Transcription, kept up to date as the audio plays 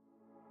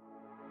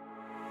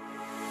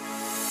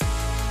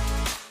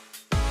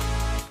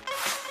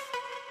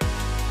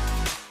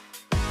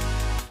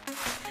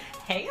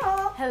Hey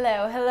y'all.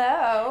 Hello,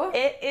 hello.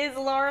 It is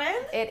Lauren.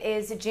 It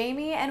is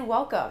Jamie, and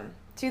welcome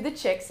to the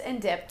Chicks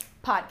and Dip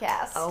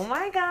podcast. Oh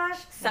my gosh.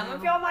 Some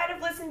of y'all might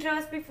have listened to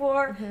us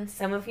before.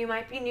 Some of you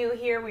might be new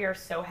here. We are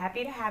so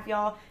happy to have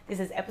y'all. This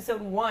is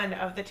episode 1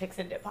 of the Chicks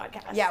and Dip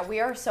podcast. Yeah,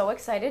 we are so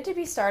excited to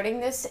be starting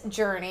this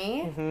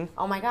journey.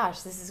 Oh my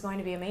gosh, this is going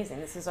to be amazing.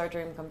 This is our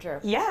dream come true.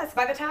 Yes,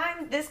 by the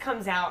time this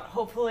comes out,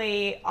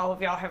 hopefully all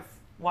of y'all have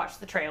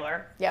watched the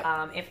trailer. Yep.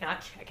 If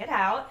not, check it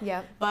out.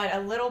 Yep. But a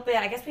little bit,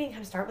 I guess we can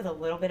kind of start with a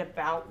little bit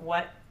about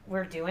what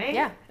we're doing.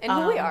 Yeah, and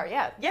who we are,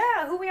 yeah.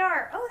 Yeah, who we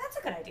are. Oh, that's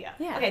a good idea.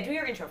 Yeah. Okay, do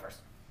your intro first.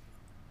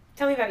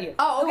 Tell me about you.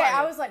 Oh, Who okay. are you?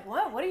 I was like,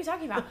 what? What are you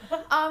talking about?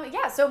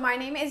 Yeah, so my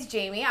name is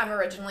Jamie. I'm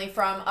originally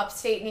from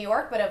upstate New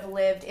York, but I've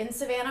lived in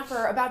Savannah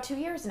for about 2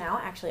 years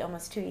now. Actually,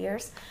 almost 2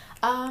 years.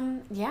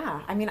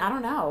 Yeah, I mean, I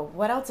don't know.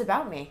 What else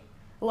about me?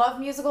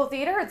 Love musical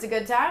theater. It's a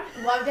good time.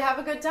 Love to have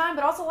a good time,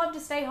 but also love to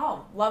stay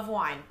home. Love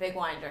wine. Big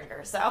wine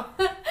drinker. So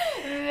that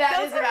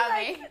Those is are about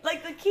me.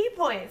 like the key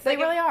points. They Like,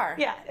 really if- are.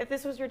 Yeah, if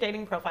this was your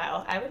dating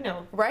profile, I would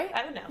know. Right?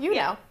 I would know. You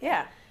Yeah. know.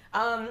 Yeah.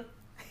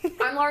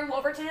 I'm Lauren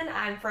Wolverton.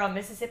 I'm from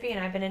Mississippi,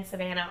 and I've been in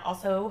Savannah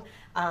also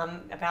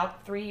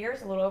about 3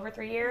 years, a little over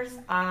 3 years.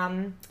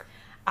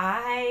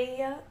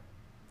 I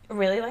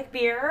really like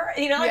beer.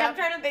 You know, like Yep. I'm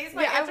trying to base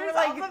my Yeah, answers we're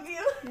like- off of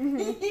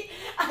you.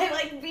 I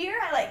like beer.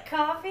 I like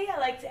coffee. I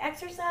like to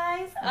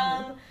exercise.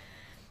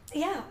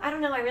 Yeah, I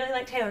don't know. I really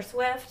like Taylor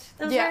Swift.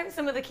 Those Yeah. are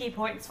some of the key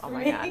points for Oh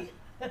my me.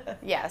 God.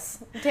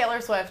 Yes, Taylor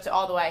Swift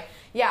all the way.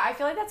 Yeah, I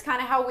feel like that's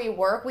kind of how we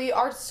work. We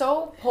are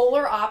so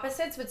polar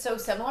opposites, but so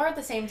similar at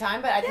the same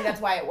time. But I think Yeah.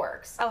 that's why it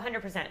works. Oh,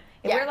 100%.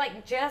 Yeah. We're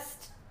like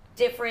just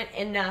different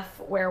enough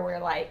where we're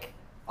like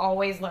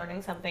always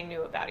learning something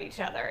new about each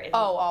other. And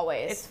Oh,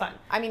 always. It's fun.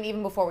 I mean,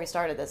 even before we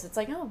started this, it's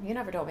like, oh, you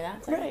never told me that.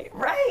 It's like,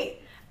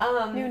 Right.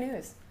 New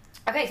news.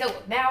 Okay, so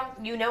now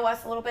you know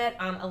us a little bit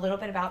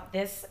about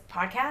this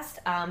podcast.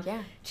 Yeah.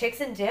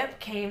 Chicks and Dip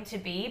came to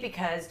be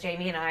because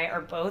Jamie and I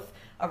are both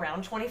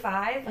around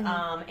 25,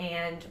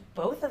 and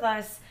both of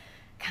us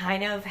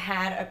kind of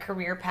had a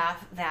career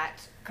path that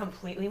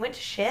completely went to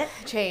shit.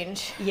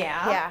 Change.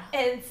 Yeah. Yeah.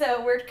 And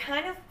so we're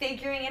kind of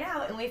figuring it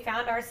out, and we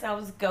found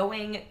ourselves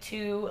going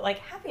to like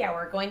happy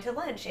hour, going to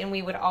lunch, and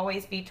we would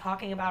always be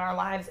talking about our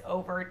lives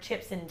over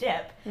chips and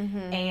dip.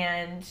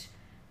 And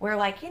we're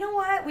like, you know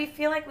what? We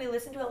feel like we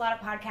listen to a lot of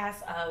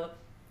podcasts of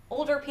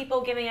older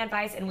people giving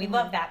advice, and we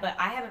love that, but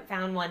I haven't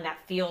found one that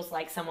feels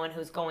like someone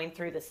who's going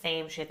through the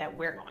same shit that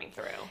we're going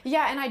through.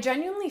 Yeah, and I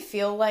genuinely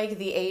feel like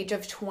the age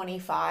of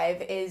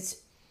 25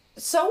 is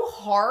so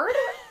hard,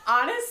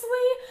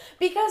 honestly,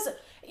 because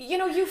you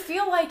know, you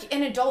feel like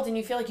an adult and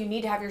you feel like you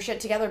need to have your shit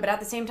together, but at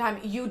the same time,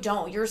 you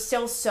don't. You're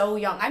still so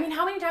young. I mean,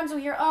 how many times do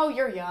we hear, oh,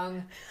 you're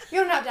young. You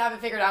don't have to have it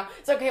figured out.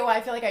 It's okay, well, I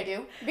feel like I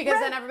do. Because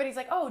then everybody's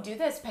like, oh, do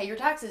this, pay your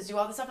taxes, do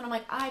all this stuff. And I'm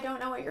like, I don't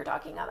know what you're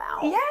talking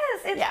about.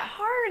 Yes, it's Yeah.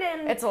 hard,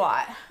 and It's a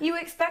lot. you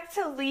expect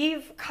to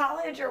leave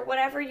college or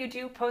whatever you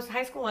do post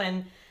high school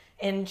and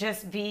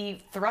just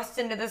be thrust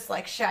into this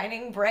like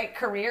shining bright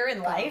career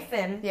in life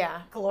and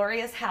Yeah.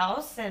 glorious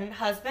house and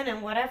husband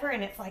and whatever,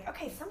 and it's like,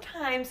 okay,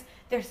 sometimes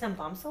there's some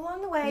bumps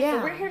along the way. So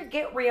Yeah. we're here to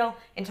get real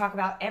and talk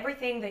about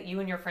everything that you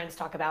and your friends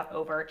talk about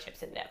over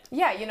chips and dip.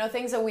 Yeah, you know,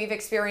 things that we've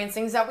experienced,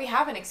 things that we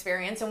haven't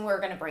experienced, and we're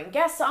going to bring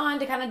guests on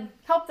to kind of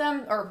help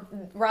them, or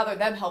rather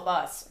them help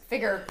us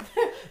figure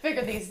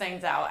these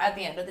things out at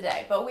the end of the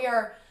day. But we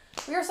are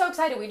so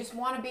excited. We just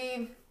want to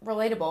be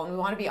relatable, and we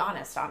want to be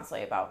honest,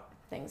 honestly, about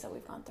things that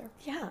we've gone through.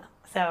 Yeah.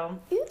 So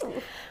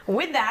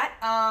with that,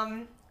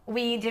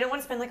 we didn't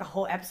want to spend like a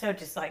whole episode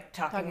just like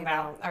talking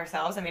about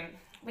ourselves. I mean,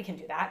 we can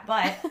do that,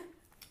 but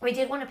we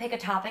did want to pick a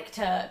topic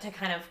to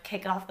kind of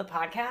kick off the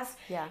podcast.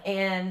 Yeah.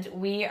 And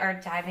we are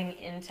diving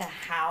into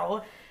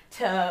how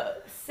to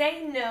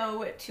say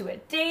no to a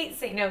date,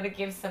 say no to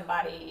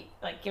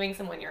giving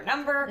someone your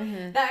number,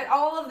 that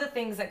all of the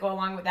things that go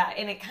along with that.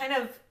 And it kind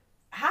of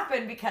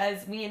happened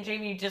because me and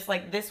Jamie just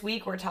like this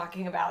week were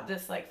talking about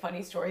this like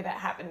funny story that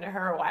happened to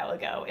her a while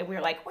ago, and we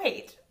were like,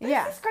 wait,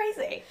 this is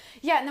crazy.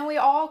 Yeah, and then we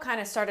all kind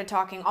of started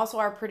talking. Also,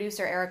 our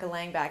producer, Erica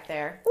Lang, back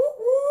there.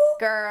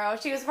 Girl,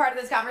 she was part of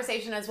this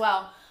conversation as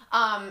well.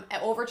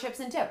 Over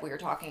chips and dip, we were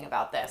talking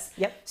about this.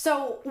 Yep.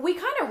 So we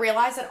kind of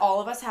realized that all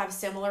of us have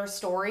similar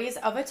stories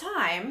of a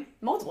time,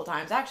 multiple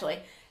times actually,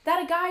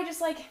 that a guy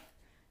just like,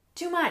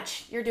 too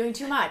much. You're doing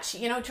too much.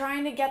 You know,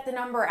 trying to get the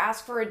number,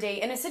 ask for a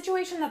date in a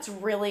situation that's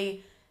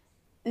really,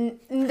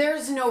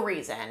 there's no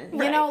reason.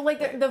 You know,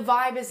 like the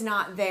vibe is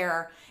not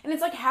there. And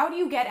it's like, how do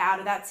you get out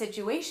of that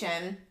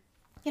situation,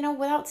 you know,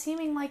 without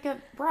seeming like a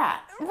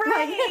brat?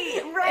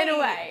 Right.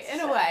 In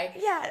a way.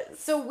 Yes.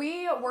 So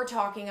we were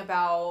talking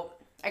about,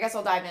 I guess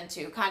I'll dive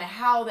into kind of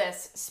how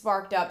this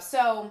sparked up.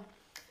 So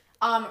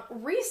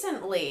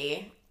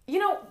recently, you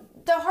know,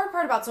 the hard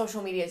part about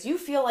social media is you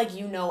feel like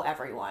you know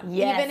everyone,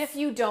 even if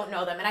you don't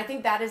know them. And I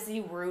think that is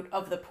the root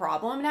of the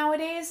problem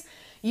nowadays.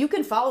 You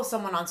can follow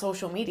someone on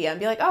social media and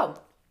be like, oh,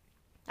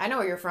 I know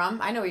where you're from.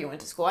 I know where you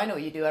went to school. I know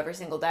what you do every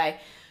single day.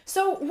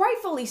 So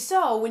rightfully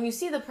so, when you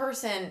see the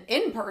person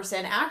in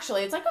person,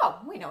 actually, it's like, oh,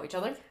 we know each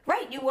other.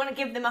 Right. You want to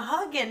give them a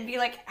hug and be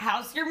like,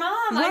 how's your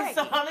mom? I Right.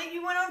 saw that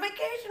you went on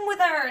vacation with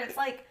her. It's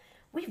like,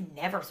 we've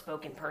never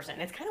spoken in person.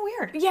 It's kind of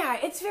weird. Yeah,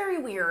 it's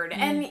very weird.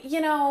 And,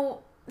 you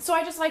know, so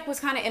I just like was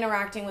kind of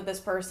interacting with this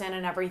person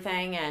and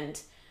everything. And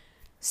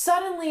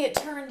suddenly it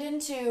turned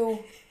into,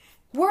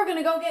 we're going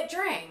to go get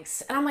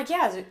drinks. And I'm like,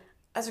 yeah,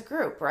 as a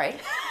group, right?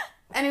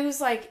 And it was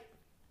like,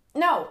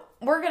 no,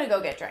 we're going to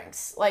go get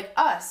drinks. Like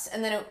us.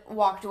 And then it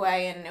walked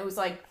away and it was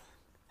like,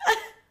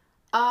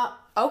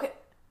 okay.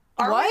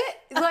 Are what?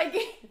 Like,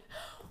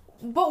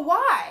 but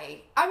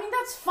why? I mean,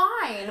 that's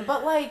fine.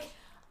 But like,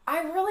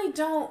 I really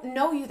don't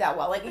know you that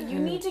well. Like, you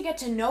need to get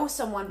to know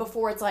someone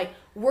before it's like,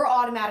 we're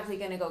automatically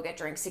going to go get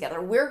drinks together.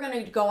 We're going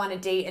to go on a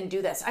date and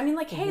do this. I mean,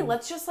 like, hey,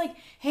 let's just like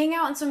hang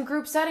out in some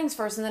group settings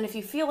first. And then if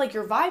you feel like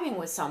you're vibing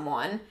with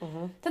someone,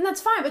 then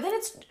that's fine. But then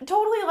it's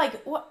totally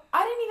like, well,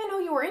 I didn't even know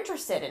you were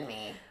interested in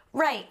me.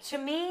 Right. To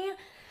me,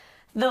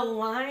 the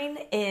line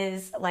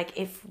is like,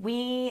 if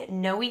we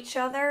know each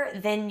other,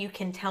 then you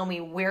can tell me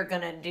we're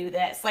going to do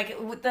this. Like,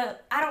 with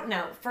I don't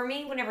know. For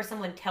me, whenever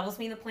someone tells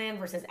me the plan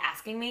versus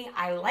asking me,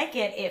 I like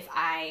it if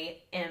I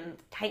am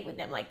tight with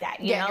them like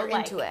that. You know? You're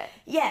like, into it.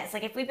 Yes.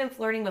 Like, if we've been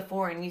flirting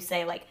before and you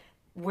say, like,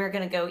 we're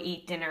going to go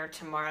eat dinner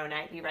tomorrow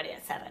night, be ready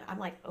at 7. I'm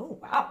like, oh,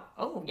 wow.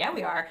 Oh, yeah,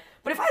 we are.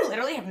 But if I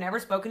literally have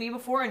never spoken to you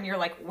before and you're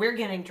like, we're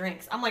getting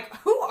drinks, I'm like,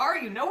 who are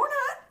you? No, we're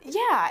not.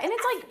 Yeah, and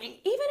it's like, even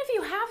if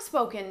you have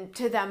spoken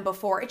to them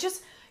before, it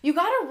just, you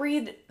gotta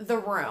read the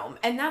room.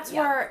 And that's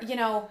where, you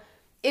know,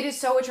 it is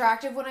so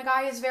attractive when a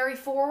guy is very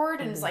forward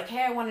and is like,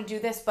 hey, I want to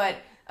do this. But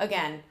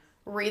again,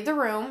 read the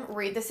room,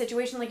 read the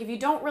situation. Like, if you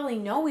don't really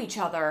know each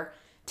other,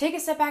 take a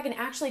step back and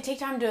actually take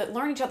time to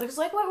learn each other. Because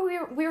like what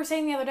we were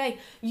saying the other day,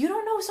 you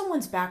don't know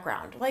someone's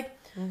background. Like,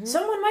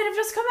 someone might have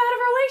just come out of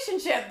a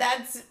relationship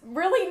that's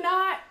really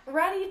not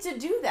ready to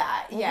do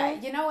that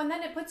yet, you know? And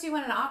then it puts you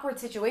in an awkward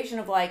situation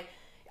of like,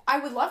 I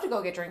would love to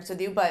go get drinks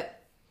with you,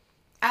 but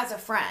as a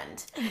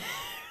friend.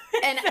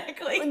 And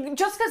Exactly.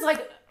 just because,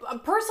 like,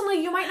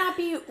 personally, you might not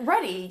be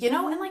ready, you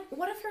know? And, like,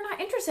 what if you're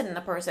not interested in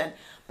the person?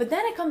 But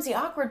then it comes the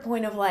awkward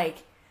point of,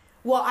 like,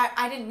 well,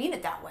 I didn't mean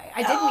it that way.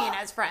 I did mean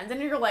as friends.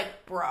 And you're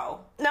like, bro.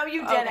 No,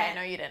 you didn't. Okay,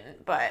 no, you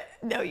didn't. But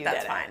No, you that's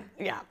didn't. fine.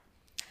 Yeah.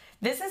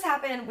 This has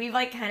happened. We've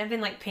like kind of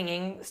been like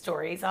pinging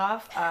stories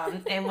off.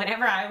 And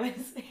whenever I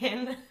was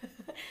in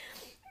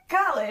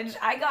college,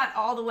 I got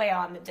all the way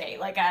on the date.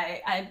 Like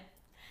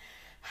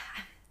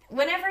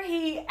whenever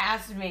he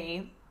asked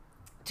me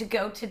to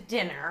go to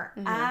dinner,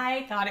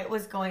 I thought it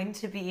was going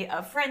to be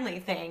a friendly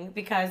thing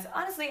because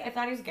honestly, I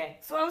thought he was gay.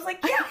 So I was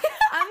like, yeah,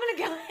 I'm going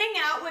to go hang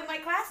out with my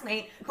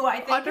classmate who I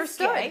think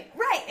Understood. is gay.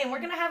 Right. And we're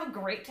going to have a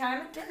great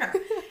time at dinner.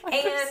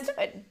 Understood.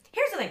 And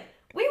here's the thing.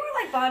 We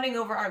were like bonding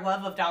over our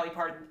love of Dolly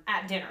Parton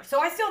at dinner. So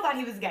I still thought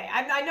he was gay.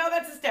 I know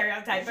that's a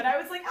stereotype, but I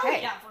was like, oh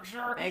Hey. yeah, for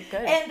sure. Hey, good.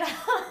 And so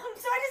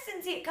I just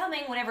didn't see it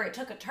coming whenever it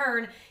took a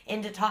turn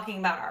into talking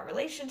about our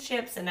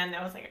relationships. And then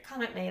there was like a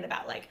comment made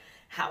about like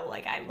how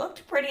like I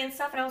looked pretty and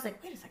stuff. And I was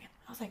like, wait a second.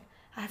 I was like,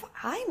 have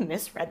I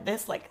misread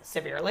this like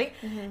severely?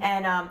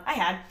 And I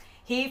had.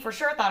 He for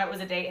sure thought it was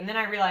a date, and then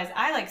I realized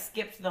I like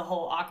skipped the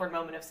whole awkward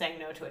moment of saying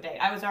no to a date.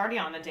 I was already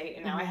on the date,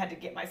 and now I had to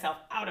get myself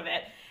out of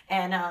it.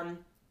 And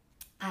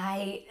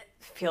I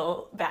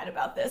feel bad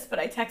about this, but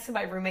I texted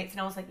my roommates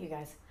and I was like, you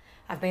guys,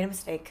 I've made a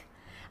mistake.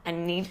 I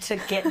need to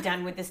get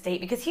done with this date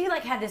because he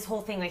like had this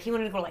whole thing, like he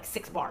wanted to go to like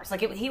 6 bars.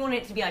 Like he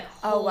wanted it to be like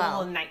a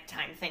whole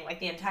nighttime thing. Like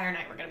the entire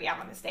night we're going to be out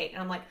on this date.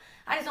 And I'm like,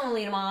 I just don't want to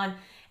lead him on.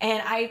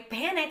 And I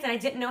panicked and I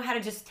didn't know how to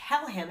just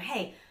tell him,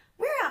 hey,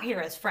 we're out here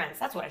as friends.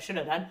 That's what I should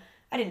have done.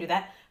 I didn't do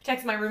that. I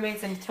texted my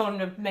roommates and told them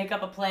to make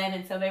up a plan.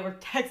 And so they were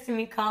texting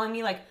me, calling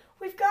me like,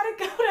 we've got to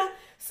go to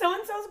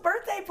so-and-so's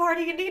birthday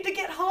party. You need to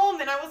get home.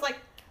 And I was like,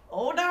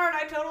 oh darn,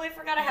 I totally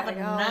forgot I have like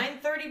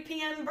 9:30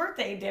 p.m.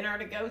 birthday dinner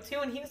to go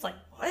to. And he was like,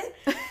 what?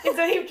 And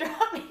so he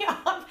dropped me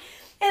off.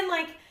 And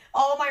like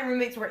all my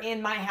roommates were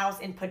in my house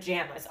in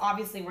pajamas.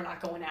 Obviously we're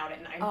not going out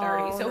at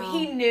 9:30. So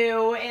he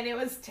knew and it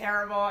was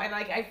terrible. And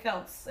like I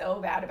felt so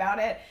bad about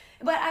it.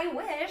 But I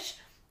wish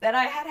that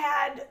I had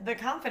had the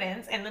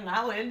confidence and the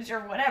knowledge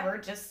or whatever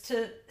just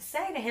to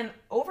say to him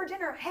over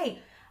dinner, hey,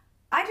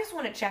 I just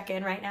want to check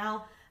in right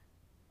now.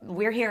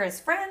 We're here as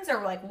friends,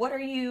 or like, what are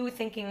you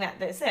thinking that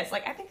this is?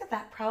 Like, I think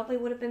that probably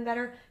would have been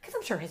better because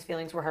I'm sure his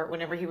feelings were hurt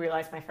whenever he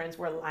realized my friends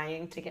were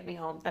lying to get me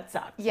home. That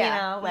sucks. Yeah.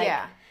 You know? Like,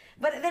 yeah.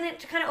 But then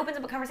it kind of opens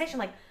up a conversation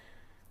like,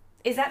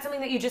 is that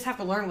something that you just have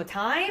to learn with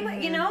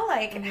time? You know,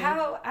 like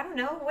how, I don't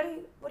know, what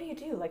do you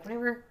do? Like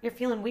whenever you're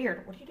feeling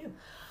weird, what do you do?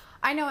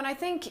 I know, and I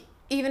think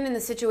even in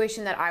the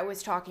situation that I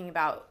was talking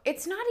about,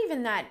 it's not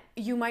even that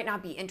you might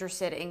not be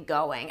interested in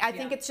going. I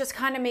think it's just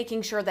kind of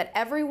making sure that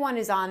everyone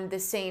is on the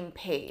same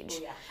page.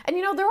 Yeah. And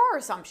you know, there are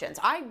assumptions.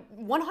 I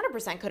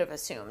 100% could have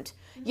assumed,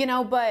 you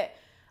know, but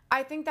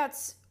I think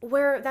that's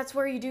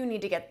where you do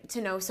need to get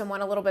to know someone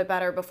a little bit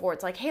better before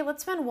it's like, hey,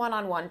 let's spend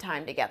one-on-one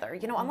time together.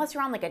 You know, unless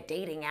you're on like a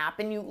dating app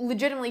and you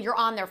legitimately you're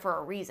on there for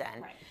a reason.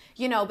 Right.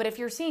 You know, but if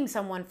you're seeing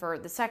someone for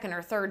the second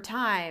or third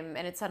time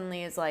and it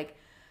suddenly is like,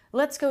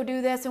 let's go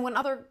do this. And when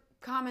other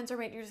comments are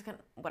made, you're just kind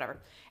of, whatever.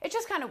 It's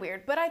just kind of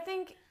weird. But I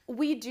think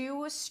we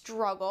do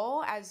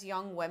struggle as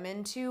young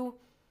women to,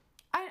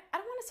 I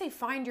don't want to say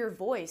find your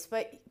voice,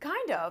 but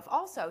kind of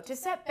also to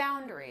set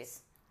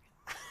boundaries.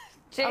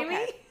 Jamie?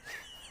 Okay.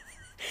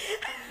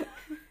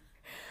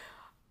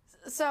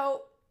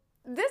 So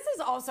this is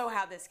also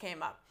how this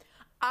came up.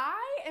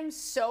 I am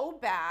so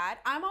bad.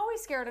 I'm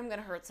always scared I'm going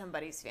to hurt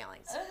somebody's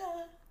feelings.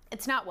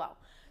 It's not well.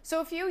 So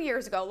a few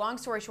years ago, long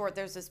story short,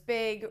 there's this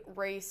big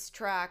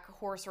racetrack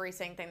horse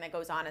racing thing that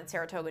goes on in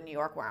Saratoga, New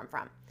York, where I'm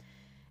from.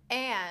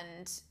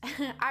 And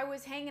I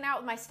was hanging out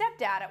with my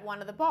stepdad at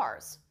one of the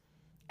bars.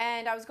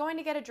 And I was going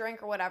to get a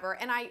drink or whatever.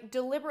 And I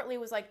deliberately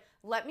was like,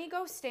 let me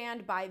go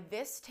stand by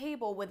this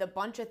table with a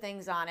bunch of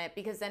things on it,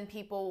 because then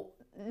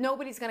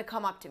nobody's going to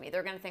come up to me.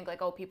 They're going to think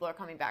like, oh, people are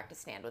coming back to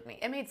stand with me.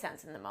 It made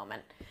sense in the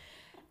moment.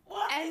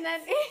 What? And then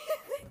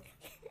it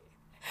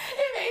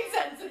made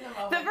sense in the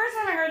moment. The first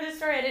time I heard this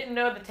story, I didn't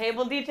know the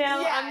table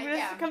detail. Yeah, I'm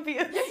just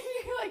confused.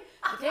 Like,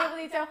 the table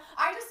detail.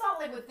 I just thought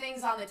like with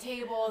things on the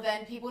table,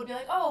 then people would be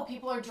like, oh,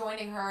 people are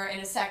joining her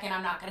in a second.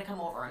 I'm not going to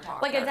come over and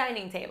talk Like to her. a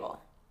dining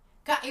table.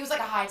 It was like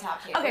a high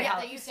top table. Okay, yeah,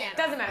 that you stand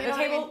doesn't on. matter. You know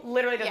The table what I mean?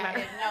 literally doesn't Yeah,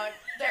 matter. No,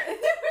 there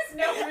was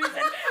no reason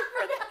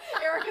for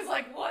that. Erica's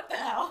like, what the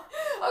hell?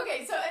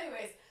 Okay, so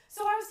anyways,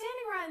 so I was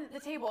standing around the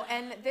table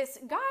and this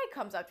guy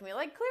comes up to me,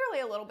 like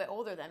clearly a little bit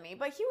older than me,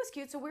 but he was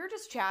cute. So we were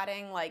just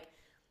chatting, like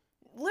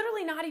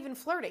literally not even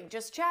flirting,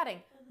 just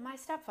chatting. My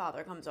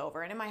stepfather comes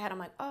over and in my head, I'm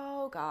like,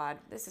 oh God,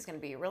 this is going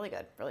to be really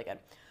good, really good.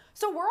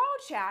 So we're all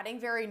chatting,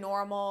 very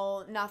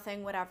normal,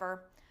 nothing,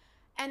 whatever.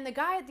 And the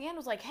guy at the end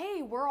was like,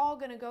 hey, we're all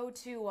going to go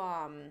to,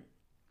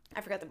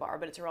 I forget the bar,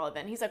 but it's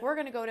irrelevant. He's like, we're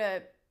going to go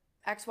to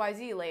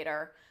XYZ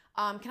later.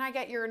 Can I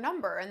get your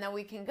number and then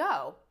we can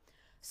go?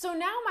 So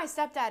now my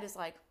stepdad is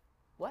like,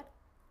 what?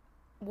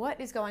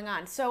 What is going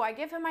on? So I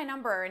give him my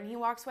number and he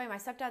walks away. My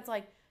stepdad's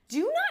like, do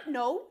you not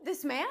know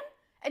this man?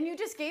 And you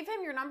just gave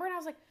him your number? And I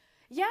was like,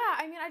 yeah,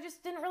 I mean, I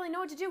just didn't really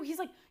know what to do. He's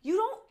like, you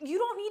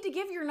don't need to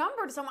give your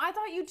number to someone. I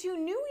thought you two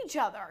knew each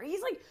other.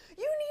 He's like,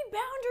 you need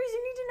boundaries.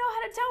 You need to know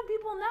how to tell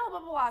people no, blah,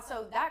 blah, blah.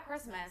 So that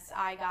Christmas,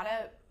 I got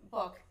a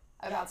book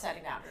about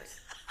setting boundaries.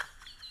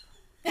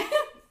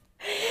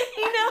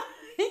 You know,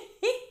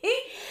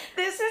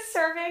 this is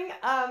serving,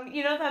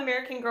 the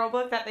American Girl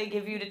book that they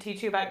give you to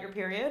teach you about your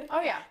period?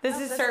 Oh, yeah. This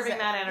is serving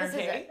that This is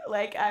energy. it.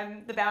 Like,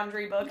 the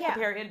boundary book, Yeah. the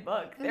period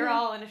book. They're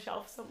all on a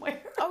shelf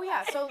somewhere. Oh,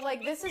 yeah. So,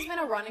 like, this has been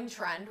a running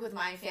trend with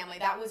my family.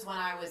 That was when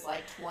I was,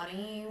 like,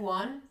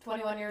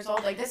 21 years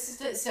old. Like,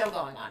 this is still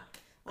going on.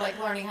 Like,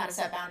 learning how to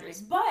set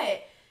boundaries.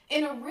 But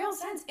in a real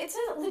sense, it's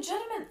a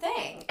legitimate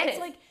thing. It It's is.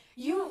 like,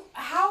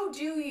 how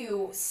do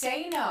you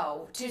say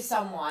no to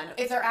someone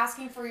if they're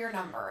asking for your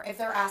number, if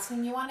they're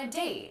asking you on a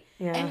date,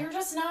 Yeah. and you're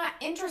just not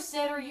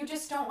interested or you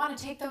just don't want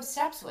to take those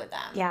steps with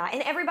them? Yeah,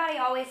 and everybody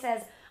always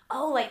says,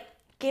 oh, like,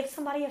 give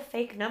somebody a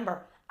fake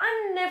number.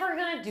 I'm never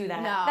going to do that.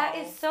 No. That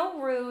is so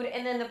rude.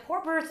 And then the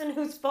poor person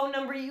whose phone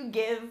number you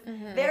give,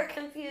 they're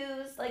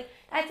confused. Like,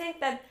 I think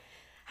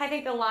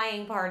the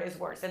lying part is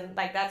worse. And,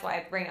 like, that's why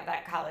I bring up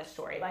that college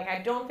story. Like,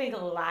 I don't think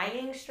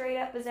lying straight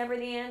up is ever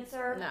the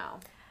answer. No,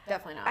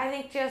 definitely not. I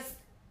think just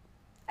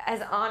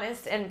as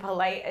honest and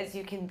polite as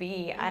you can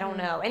be. I don't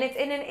know. And it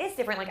is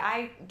different. Like,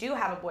 I do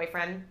have a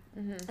boyfriend.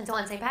 Until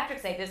on St.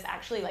 Patrick's Day, this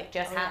actually, like,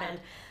 just happened.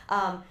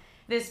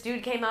 This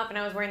dude came up and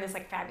I was wearing this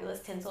like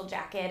fabulous tinsel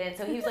jacket, and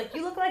so he was like,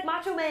 you look like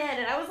Macho Man,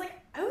 and I was like,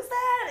 who's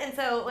that? And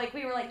so like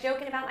we were like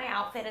joking about my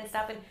outfit and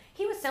stuff, and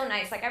he was so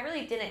nice. Like I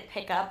really didn't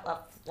pick up a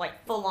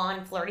like full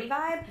on flirty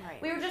vibe.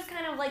 Right. We were just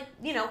kind of like,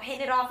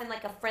 hitting it off in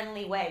like a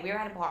friendly way. We were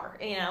at a bar,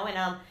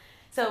 and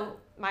so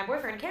my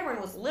boyfriend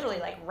Cameron was literally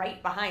like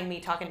right behind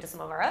me talking to some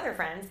of our other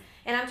friends,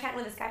 and I'm chatting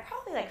with this guy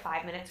probably like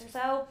 5 minutes or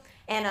so,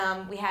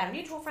 and we had a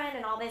mutual friend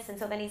and all this, and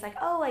so then he's like,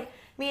 oh, like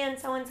me and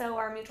so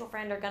our mutual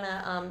friend are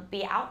gonna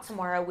be out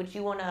tomorrow. Would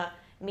you want to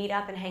meet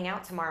up and hang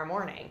out tomorrow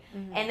morning?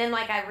 And then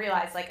like I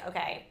realized like,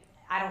 okay,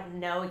 I don't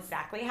know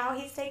exactly how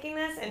he's taking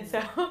this, and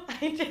so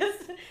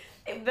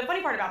the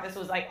funny part about this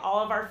was like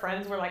all of our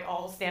friends were like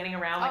all standing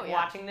around like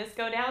watching this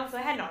go down, so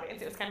I had an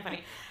audience. It was kind of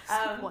funny.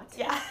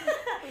 Yeah.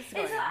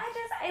 And so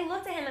I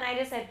looked at him and I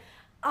just said,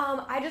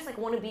 I just like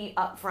want to be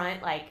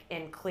upfront, like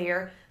and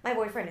clear. My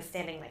boyfriend is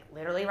standing like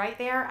literally right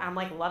there. I'm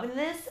like loving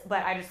this,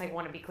 but I just like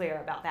want to be clear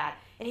about that.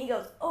 And he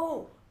goes,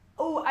 oh,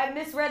 I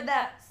misread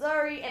that.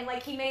 Sorry. And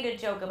like he made a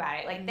joke about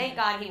it. Like thank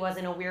God he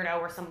wasn't a weirdo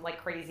or some like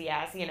crazy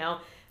ass,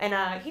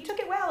 And he took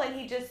it well, and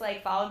he just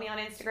like followed me on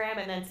Instagram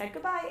and then said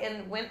goodbye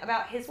and went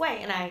about his way.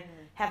 And I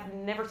have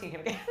never seen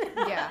him again.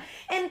 Yeah.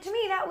 And to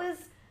me that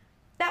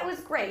was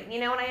great,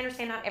 and I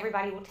understand not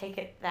everybody will take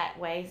it that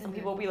way. Some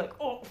people will be like,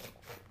 oh,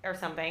 or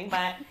something,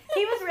 but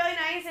he was really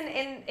nice,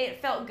 and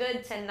it felt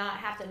good to not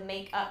have to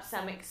make up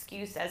some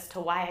excuse as to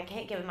why I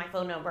can't give him my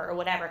phone number or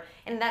whatever.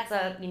 And that's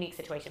a unique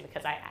situation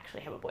because I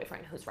actually have a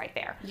boyfriend who's right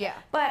there. Yeah.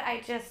 But I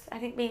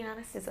think being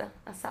honest is a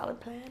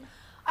solid plan.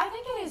 I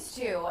think it is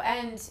too,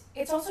 and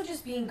it's also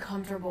just being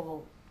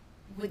comfortable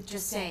with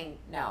just saying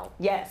no.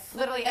 Yes.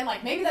 Literally, and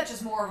like maybe that's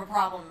just more of a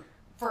problem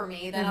for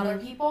me than other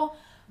people,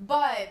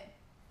 but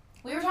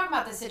we were talking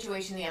about this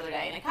situation the other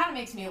day, and it kind of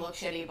makes me look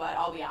shitty, but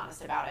I'll be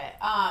honest about it.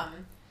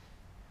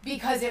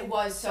 Because it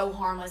was so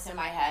harmless in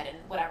my head and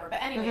whatever.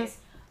 But anyways,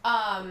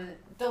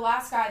 the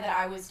last guy that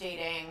I was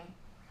dating,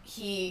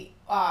 he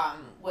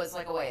was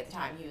like away at the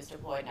time. He was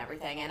deployed and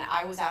everything. And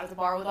I was out at the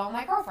bar with all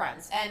my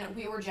girlfriends. And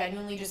we were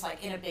genuinely just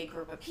like in a big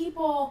group of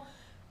people,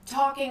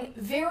 talking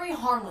very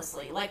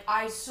harmlessly. Like,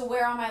 I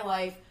swear on my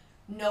life,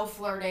 no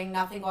flirting,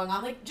 nothing going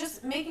on. Like,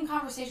 just making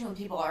conversation with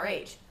people our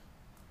age.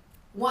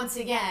 Once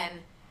again,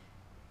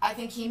 I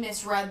think he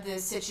misread the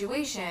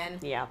situation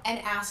and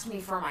asked me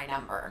for my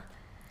number.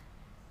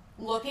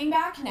 Looking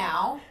back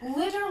now,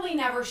 literally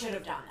never should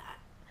have done that.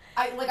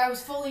 I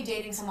was fully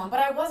dating someone, but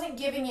I wasn't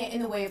giving it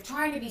in the way of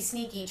trying to be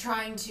sneaky,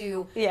 trying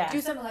to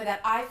do something like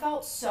that. I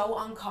felt so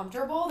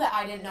uncomfortable that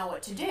I didn't know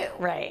what to do.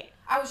 Right.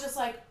 I was just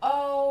like,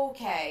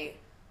 okay.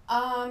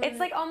 It's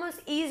like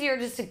almost easier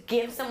just to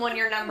give someone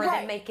your number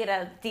than make it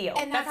a deal.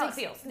 And that's how it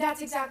feels.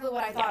 That's exactly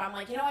what I thought. I'm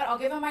like, you know what? I'll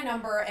give him my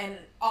number, and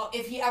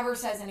if he ever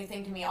says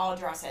anything to me, I'll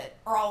address it,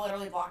 or I'll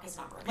literally block his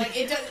number. Like,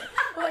 it does.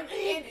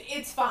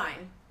 It's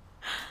fine.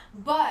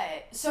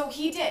 But so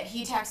he did.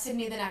 He texted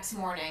me the next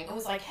morning. It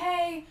was like,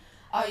 hey,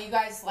 you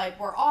guys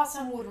were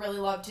awesome. Would really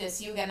love to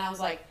see you again. And I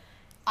was like,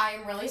 I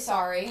am really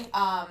sorry.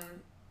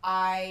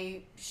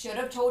 I should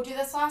have told you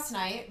this last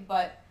night,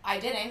 but I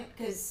didn't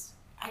because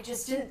I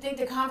just didn't think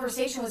the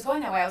conversation was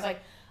going that way. I was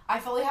like,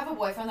 I fully have a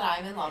boyfriend that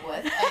I'm in love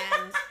with,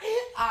 and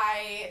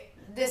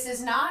this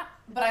is not,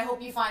 but I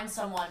hope you find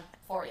someone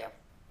for you.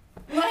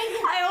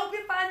 I hope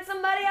you find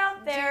somebody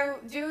out there.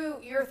 Do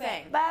your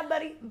thing. Bye,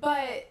 buddy.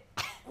 But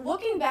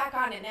looking back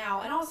on it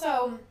now, and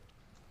also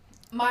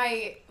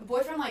my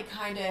boyfriend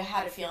kind of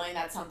had a feeling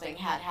that something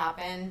had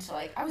happened.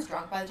 I was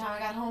drunk by the time I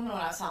got home, and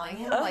when I was telling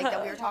him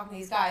that we were talking to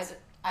these guys,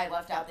 I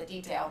left out the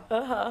detail.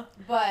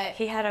 But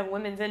he had a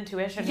women's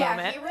intuition moment.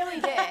 Yeah, he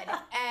really did.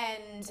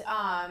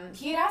 And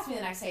he had asked me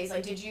the next day, he's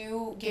like, did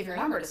you give your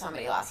number to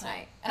somebody last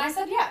night? And I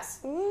said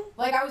yes.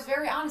 I was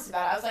very honest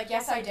about it. I was like,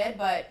 yes, I did,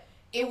 but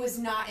it was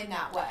not in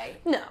that way.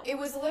 No. It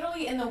was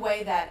literally in the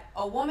way that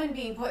a woman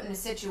being put in a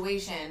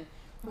situation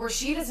where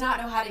she does not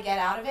know how to get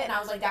out of it, and I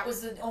was like, that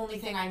was the only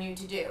thing I knew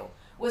to do,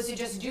 was to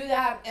just do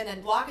that, and then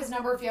block his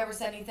number if he ever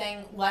said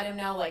anything, let him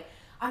know,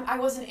 I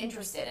wasn't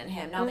interested in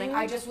him, nothing.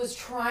 I just was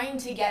trying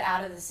to get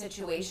out of the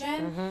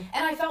situation,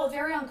 and I felt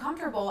very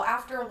uncomfortable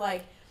after,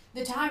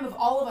 the time of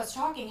all of us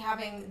talking,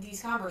 having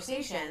these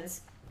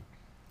conversations,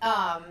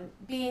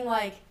 being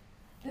like,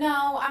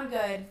 no, I'm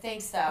good,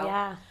 thanks though.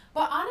 Yeah.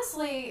 But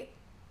honestly,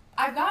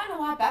 I've gotten a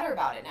lot better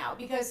about it now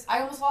because I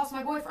almost lost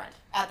my boyfriend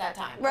at that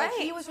time. Right.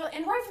 He was really,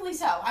 and rightfully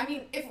so. I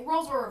mean, if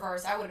roles were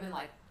reversed, I would have been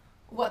like,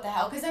 what the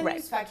hell? Because then you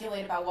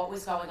speculate about what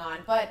was going on.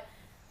 But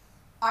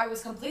I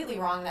was completely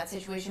wrong in that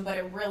situation, but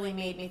it really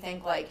made me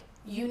think,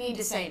 you need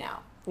to say no.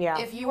 Yeah.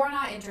 If you are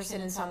not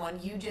interested in someone,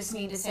 you just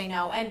need to say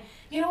no. And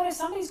you know what? If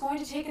somebody's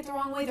going to take it the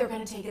wrong way, they're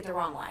going to take it the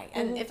wrong way.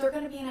 And if they're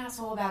going to be an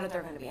asshole about it,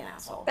 they're going to be an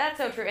asshole. That's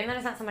so true. And then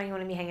it's not somebody you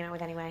want to be hanging out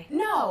with anyway.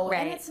 No,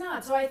 right. And it's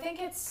not. So I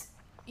think it's,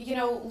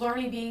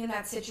 learning being in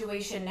that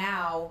situation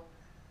now,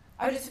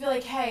 I would just be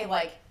like, hey,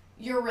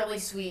 you're really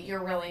sweet,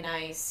 you're really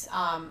nice.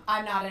 I'm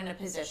not in a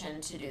position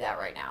to do that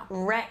right now.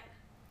 Right.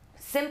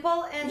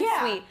 Simple and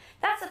sweet.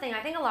 That's the thing.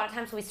 I think a lot of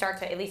times we start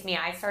to, at least me,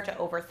 I start to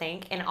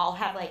overthink, and I'll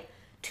have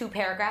 2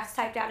 paragraphs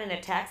typed out in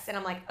a text, and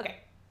I'm like, okay,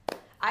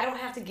 I don't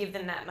have to give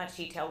them that much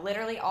detail.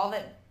 Literally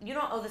you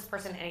don't owe this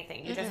person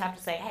anything. You just have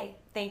to say, hey,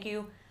 thank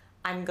you,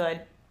 I'm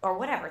good, or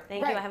whatever.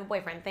 Thank you, I have a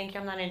boyfriend. Thank you,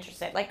 I'm not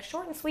interested.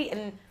 Short and sweet,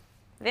 and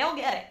they'll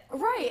get it.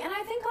 Right, and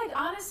I think,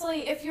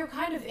 honestly, if you're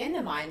kind of in the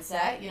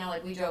mindset,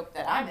 we joke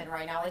that I'm in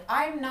right now,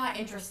 I'm not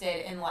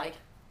interested in,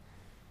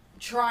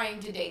 trying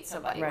to date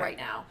somebody right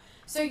now.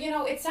 So,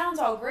 it sounds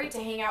all great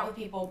to hang out with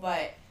people,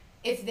 but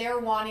if they're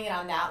wanting it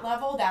on that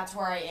level, that's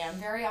where I am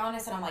very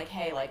honest, and I'm like,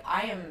 hey,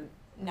 I am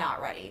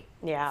not ready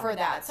for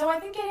that. So I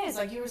think it is,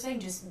 like you were saying,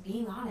 just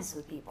being honest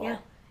with people. Yeah.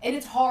 And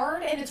it's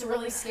hard, and it's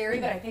really scary,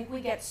 but I think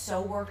we get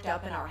so worked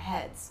up in our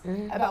heads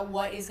about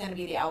what is going to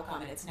be the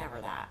outcome, and it's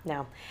never that.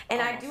 No.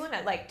 And I do want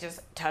to,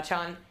 just touch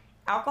on,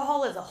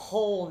 alcohol is a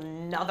whole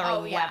nother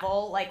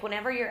level.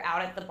 Whenever you're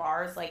out at the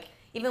bars,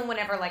 even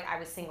whenever, I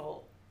was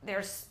single,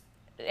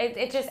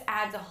 it just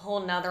adds a whole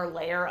nother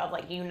layer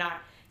of, you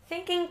not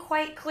thinking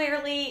quite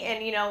clearly,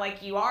 and,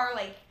 you are,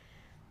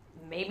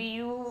 maybe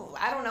you,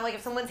 I don't know,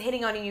 if someone's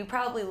hitting on you, you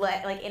probably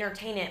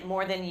entertain it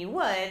more than you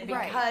would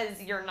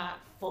because you're not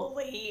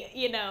fully,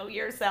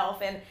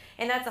 yourself.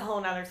 And that's a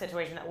whole nother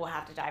situation that we'll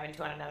have to dive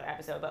into on another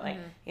episode. But,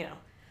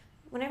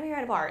 whenever you're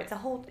at a bar, it's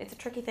a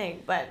tricky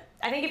thing. But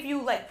I think if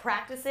you,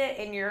 practice it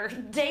in your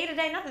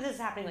day-to-day, not that this is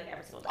happening,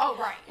 every single day. Oh,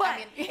 right. But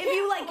if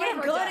you,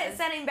 get good at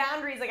setting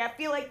boundaries, I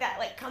feel like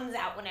that, comes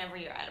out whenever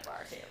you're at a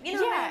bar, too. You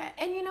know what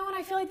I mean? And, and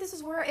I feel like this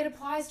is where it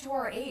applies to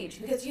our age.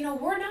 Because,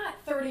 we're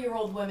not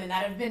 30-year-old women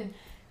that have been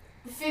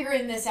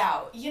figuring this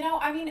out.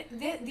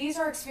 These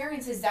are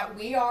experiences that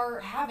we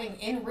are having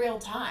in real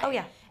time. Oh,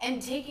 yeah.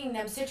 And taking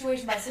them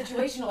situation by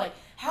situation to,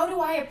 how do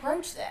I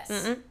approach this?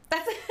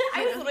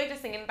 I was literally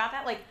just thinking about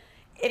that,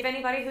 if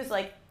anybody who's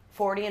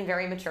 40 and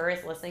very mature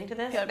is listening to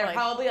this, Yeah, they're like,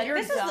 probably like, "You're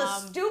this is the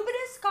dumb."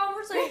 stupidest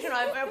conversation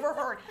I've ever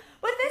heard.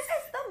 But this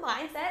is the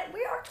mindset.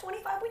 We are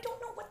 25. We don't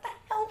know what the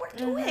hell we're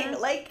doing.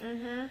 Like,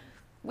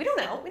 we don't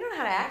know. We don't know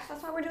how to act.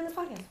 That's why we're doing this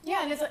podcast.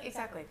 Yeah, and it's like,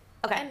 exactly.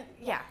 Okay. And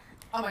yeah.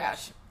 Oh my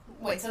gosh.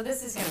 Wait, so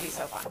this is gonna be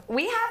so fun.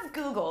 We have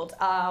Googled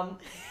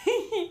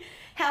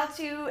how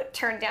to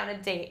turn down a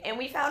date, and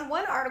we found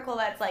one article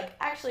that's like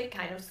actually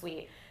kind of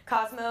sweet.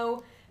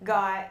 Cosmo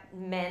got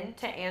men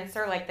to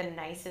answer like the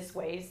nicest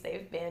ways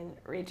they've been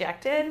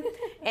rejected,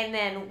 and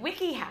then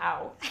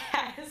WikiHow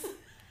has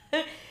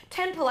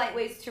 10 polite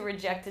ways to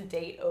reject a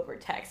date over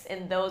text,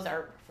 and those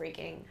are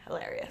freaking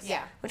hilarious.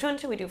 Yeah. Which one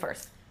should we do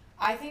first?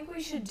 I think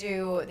we should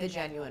do the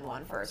genuine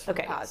one first from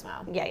Okay.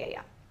 Cosmo.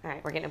 Yeah. All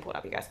right, we're getting it pulled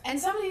up, you guys. And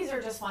some of these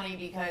are just funny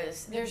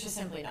because there's just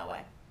simply no way.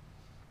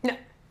 No.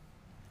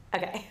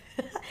 Okay.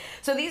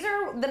 So these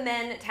are the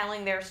men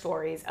telling their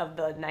stories of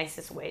the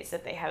nicest ways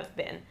that they have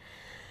been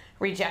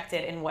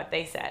rejected in what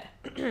they said.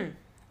 All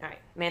right,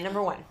 man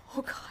number 1.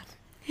 Oh God.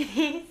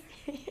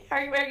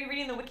 Are you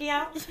reading the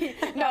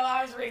WikiHow? No,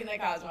 I was reading the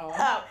Cosmo one.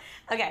 Oh,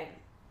 okay.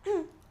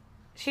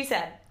 She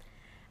said,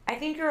 I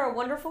think you're a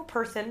wonderful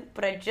person,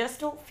 but I just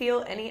don't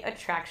feel any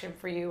attraction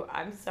for you.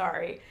 I'm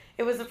sorry.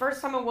 It was the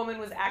first time a woman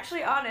was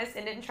actually honest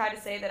and didn't try to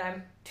say that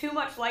I'm too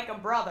much like a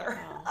brother.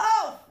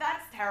 Oh,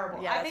 that's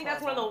terrible. Yeah, I think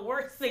that's one of the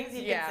worst things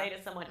you Yeah. can say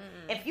to someone.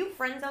 If you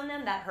friend zone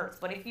them, that hurts.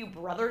 But if you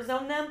brother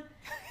zone them,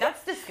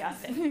 that's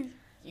disgusting.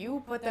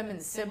 You put them in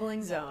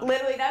sibling zone.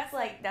 Literally, that's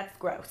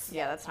gross.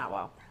 Yeah, that's not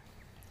well.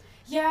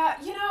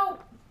 Yeah, you know,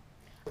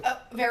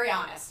 very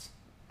honest.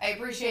 I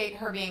appreciate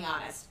her being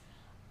honest.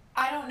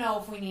 I don't know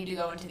if we need to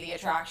go into the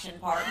attraction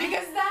part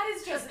because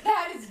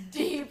that is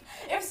deep.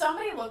 If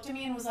somebody looked at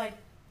me and was like,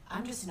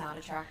 I'm just not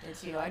attracted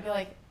to you, I'd be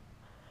like,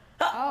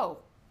 oh,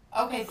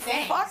 okay,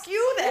 thanks. Fuck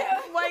you then.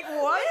 Like,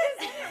 what?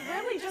 It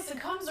really just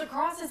comes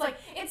across as like,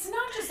 it's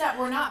not just that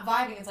we're not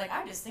vibing, it's like,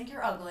 I just think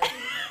you're ugly.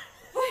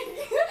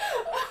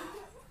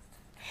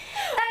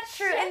 That's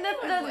true. And the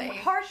Genuinely.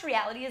 harsh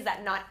reality is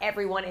that not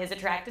everyone is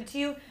attracted to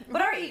you,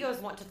 but our egos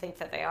want to think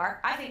that they are.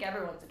 I think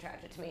everyone's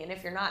attracted to me, and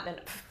if you're not, then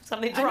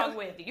something's wrong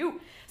with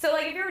you. So,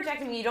 like, if you're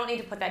rejecting me, you don't need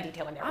to put that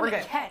detail in there. I'm We're a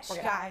good. catch, We're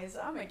good. guys.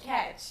 I'm a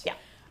catch. Yeah.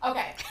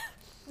 Okay.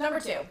 Number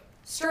 2.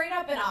 Straight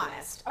up and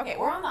honest. Okay,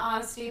 we're on the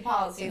honesty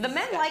policy. The This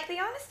men is good. like the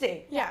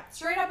honesty. Yeah,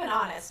 straight up and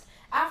honest.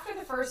 After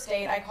the first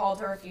date, I called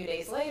her a few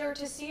days later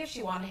to see if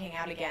she wanted to hang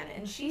out again,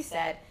 and she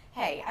said,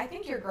 hey, I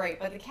think you're great,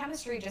 but the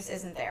chemistry just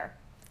isn't there.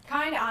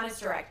 Kind,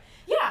 honest, direct.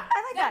 Yeah,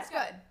 I like that's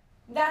good.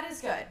 That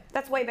is good.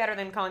 That's way better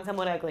than calling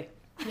someone ugly.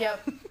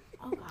 Yep.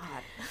 Oh,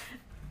 God.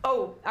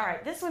 Oh, all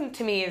right. This one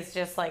to me is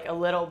just like a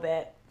little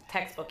bit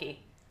textbooky.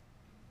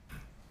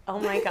 Oh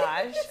my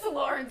gosh. It's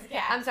Lauren's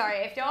cat. I'm sorry.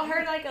 If y'all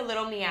heard like a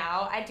little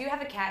meow, I do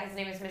have a cat. His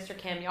name is Mr.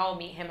 Kim. Y'all will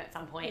meet him at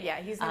some point.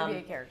 Yeah, he's going to be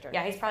a character.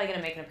 Yeah, he's probably going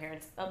to make an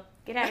appearance. Oh,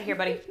 get out of here,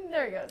 buddy.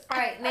 There he goes. All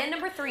right, man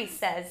number 3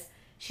 says,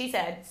 she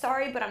said,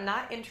 sorry, but I'm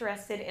not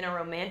interested in a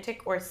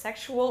romantic or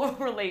sexual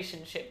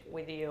relationship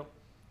with you.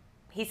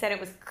 He said it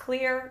was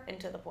clear and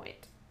to the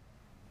point.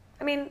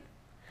 I mean,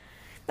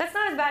 that's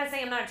not as bad as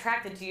saying I'm not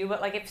attracted to you, but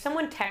like if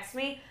someone texts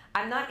me,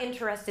 I'm not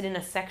interested in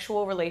a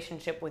sexual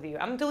relationship with you.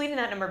 I'm deleting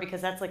that number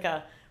because that's like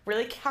a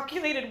really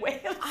calculated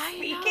way of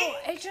speaking.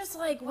 I know. It's just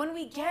like when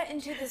we get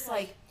into this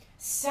like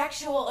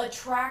sexual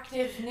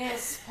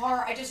attractiveness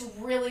part, I just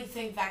really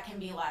think that can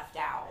be left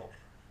out.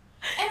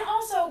 And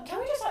also, can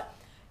we just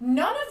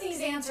none of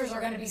these answers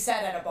are going to be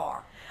said at a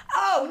bar.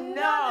 Oh, no.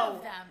 None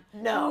of them.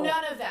 No.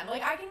 None of them.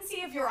 Like, I can see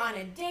if you're on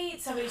a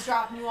date, somebody's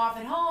dropping you off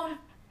at home.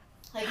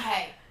 Like,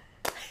 hey,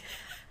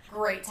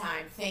 great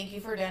time. Thank you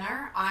for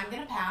dinner. I'm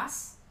going to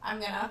pass. I'm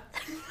going to...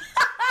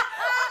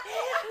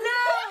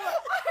 No.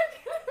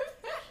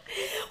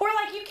 Or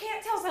like you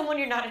can't tell someone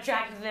you're not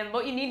attracted to them.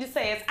 What you need to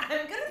say is, I'm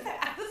going to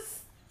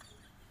pass.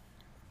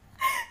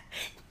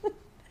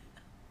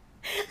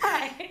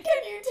 Hi. Can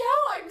you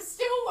tell I'm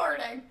still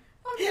learning?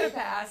 I'm gonna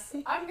pass.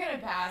 I'm gonna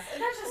pass.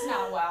 And that's just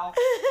not well.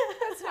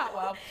 That's not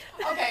well.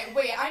 Okay,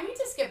 wait, I need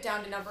to skip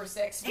down to number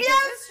 6. Because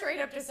Yes! this straight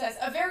up just says,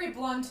 a very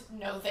blunt,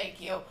 no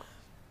thank you.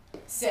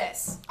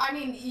 Sis. I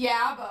mean,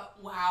 yeah, but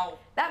wow.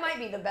 That might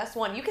be the best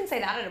one. You can say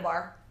that at a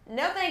bar.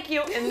 No, thank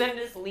you, and then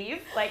just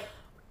leave. Like,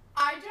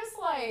 I just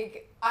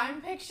like,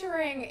 I'm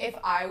picturing if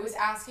I was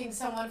asking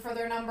someone for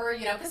their number,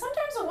 you know, because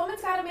sometimes a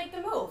woman's got to make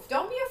the move.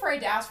 Don't be afraid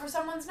to ask for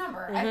someone's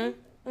number. I think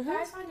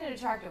guys find it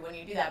attractive when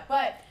you do that.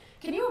 But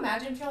can you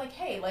imagine if you're like,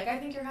 hey, like, I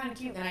think you're kind of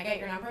cute, then I get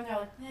your number, and they're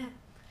like,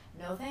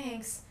 no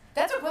thanks.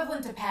 That's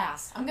equivalent to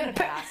pass. I'm going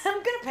to pass.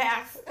 I'm gonna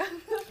pass.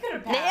 I'm going to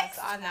pass Next.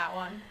 on that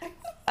one.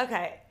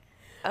 Okay.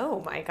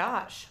 Oh my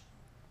gosh.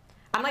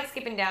 I'm like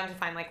skipping down to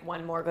find like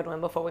one more good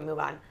one before we move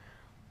on.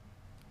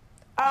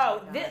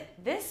 Oh, God.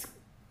 this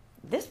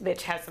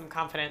bitch has some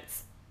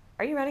confidence.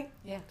 Are you ready?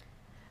 Yeah.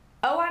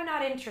 Oh, I'm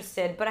not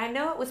interested, but I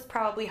know it was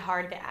probably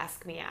hard to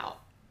ask me out.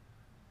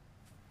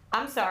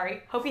 I'm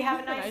sorry. Hope you have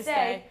a nice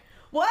day.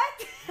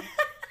 What?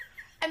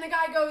 And the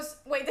guy goes,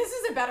 wait, this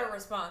is a better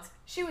response.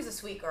 She was a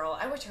sweet girl.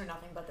 I wish her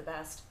nothing but the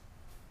best.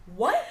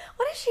 What?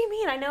 What does she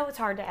mean? I know it's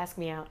hard to ask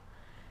me out.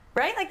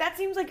 Right? Like, that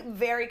seems like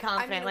very I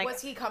confident. mean, like,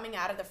 was he coming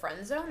out of the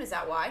friend zone? Is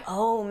that why?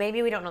 oh,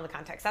 maybe we don't know the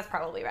context. That's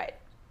probably right.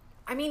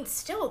 I mean,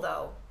 still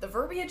though, the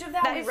verbiage of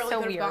that, That we is really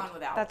so could have weird. gone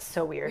without. That's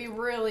so weird. We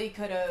really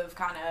could have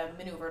kind of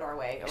maneuvered our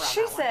way around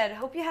She that said,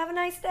 hope you have a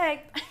nice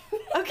day.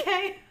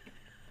 Okay.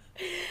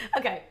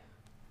 Okay.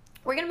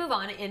 We're going to move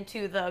on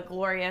into the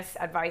glorious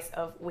advice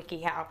of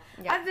WikiHow.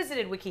 Yeah. I've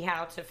visited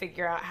WikiHow to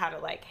figure out how to,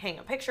 like, hang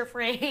a picture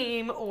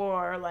frame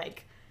or,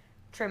 like,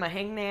 trim a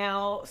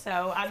hangnail.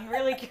 So I'm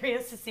really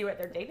curious to see what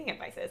their dating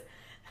advice is.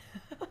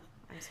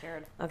 I'm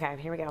scared. Okay,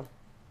 here we go.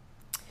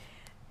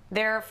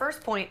 Their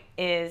first point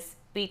is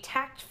be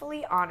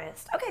tactfully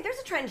honest. Okay, there's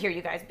a trend here,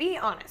 you guys. Be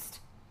honest.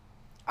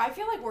 I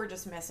feel like we're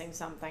just missing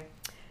something.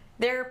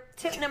 Their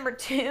tip number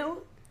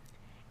 2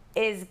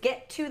 is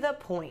get to the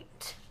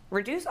point.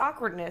 Reduce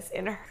awkwardness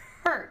and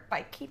hurt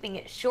by keeping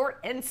it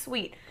short and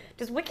sweet.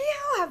 Does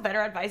WikiHow have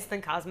better advice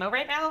than Cosmo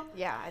right now?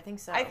 Yeah, I think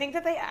so. I think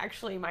that they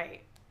actually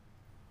might.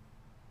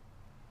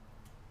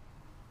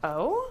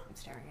 Oh? I'm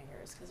staring at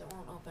yours because it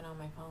won't open on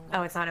my phone.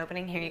 Oh, it's not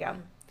opening? Here you go.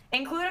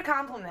 Include a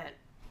compliment.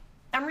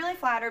 I'm really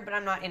flattered, but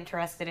I'm not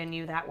interested in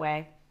you that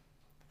way.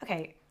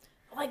 Okay.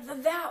 Like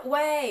that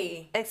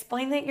way.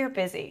 Explain that you're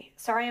busy.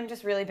 Sorry, I'm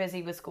just really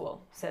busy with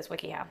school, says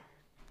WikiHow.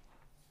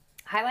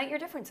 Highlight your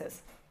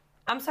differences.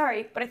 I'm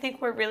sorry, but I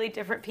think we're really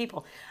different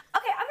people.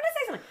 Okay, I'm going to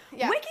say something.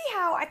 Yeah.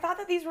 WikiHow, I thought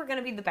that these were going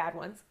to be the bad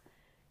ones.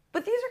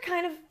 But these are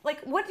kind of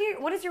like, what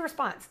is your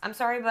response? I'm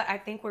sorry, but I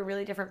think we're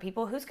really different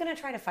people. Who's going to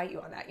try to fight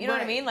you on that? You know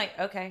what I Right. mean? Like,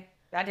 okay,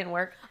 that didn't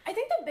work. I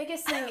think the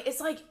biggest thing is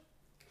like,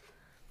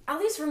 at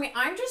least for me,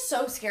 I'm just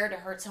so scared to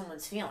hurt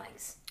someone's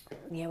feelings.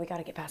 Yeah, we got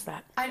to get past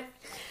that. I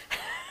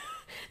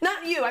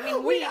Not you. I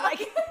mean, we. Yeah.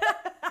 Like,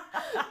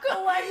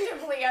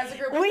 collectively as a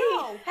group. we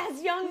No.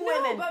 as young No,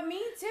 women. but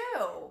me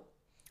too.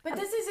 But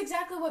this is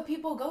exactly what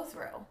people go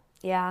through.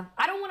 Yeah.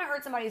 I don't want to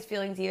hurt somebody's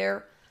feelings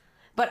either.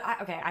 But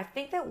I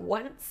think that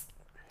once,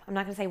 I'm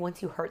not going to say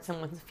once you hurt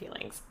someone's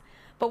feelings,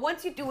 but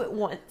once you do it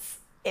once,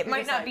 it might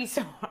just not like, be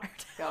so hard.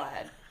 Go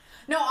ahead.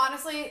 No,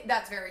 honestly,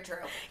 that's very true.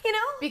 You know?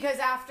 Because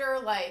after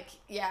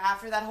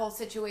after that whole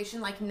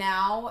situation, like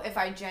now, if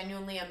I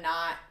genuinely am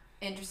not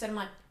interested, I'm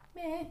like,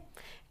 meh.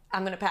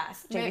 I'm going to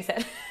pass, Jamie Meh.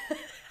 said.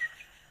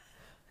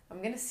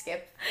 I'm gonna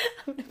skip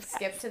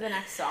to the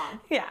next song.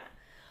 Yeah.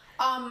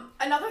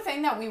 Another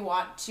thing that we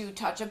want to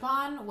touch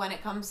upon when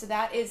it comes to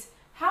that is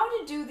how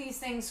to do these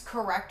things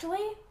correctly.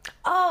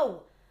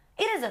 Oh,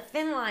 it is a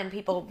thin line,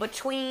 people,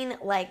 between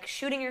like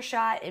shooting your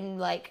shot and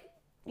like,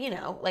 you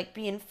know, like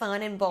being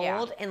fun and bold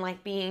Yeah. and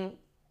like being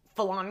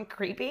full on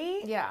creepy.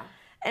 Yeah.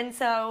 And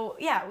so,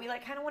 yeah, we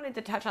like kind of wanted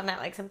to touch on that,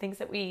 like some things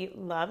that we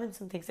love and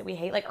some things that we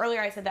hate. Like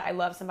earlier I said that I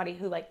love somebody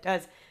who like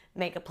does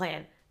make a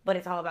plan, but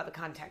it's all about the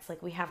context.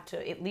 Like we have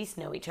to at least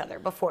know each other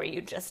before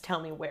you just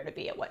tell me where to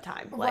be at what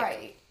time.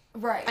 Like,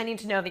 Right. I need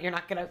to know that you're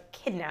not going to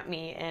kidnap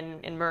me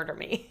and murder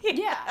me.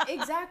 Yeah,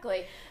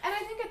 exactly. And I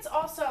think it's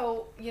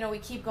also, you know, we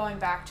keep going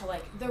back to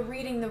like the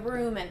reading the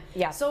room and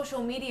Yeah.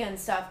 social media and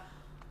stuff.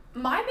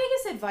 My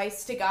biggest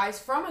advice to guys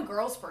from a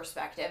girl's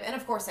perspective, and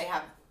of course they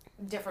have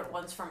different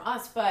ones from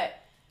us, but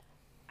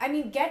I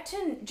mean, get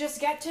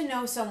to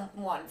know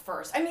someone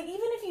first. I mean,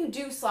 even if you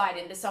do slide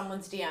into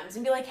someone's DMs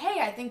and be like,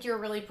 hey, I think you're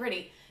really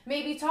pretty,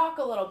 maybe talk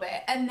a little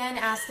bit and then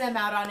ask them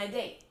out on a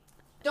date.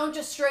 Don't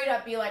just straight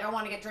up be like, I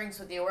want to get drinks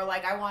with you, or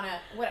like, I want to,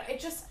 what,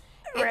 it's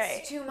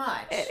Right. too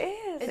much. It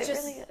is. It's It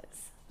just, really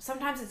is.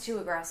 sometimes it's too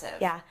aggressive.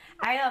 Yeah.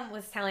 I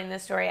was telling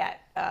this story at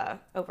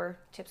over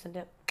Chips and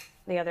Dip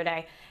the other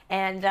day.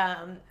 And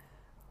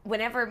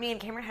whenever me and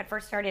Cameron had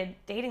first started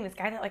dating this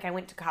guy that like I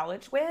went to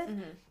college with,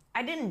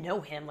 I didn't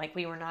know him. Like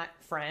we were not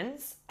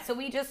friends. So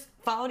we just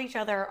followed each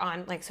other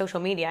on like social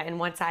media. And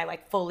once I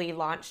like fully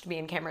launched me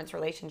and Cameron's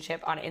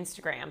relationship on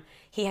Instagram,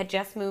 he had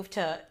just moved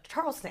to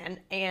Charleston,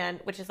 and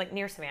which is like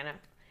near Savannah.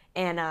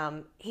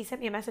 And he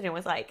sent me a message and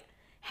was like,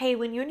 hey,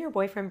 when you and your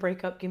boyfriend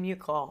break up, give me a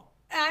call.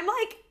 And I'm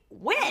like,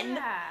 when?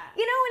 Yeah.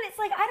 You know, and it's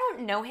like, I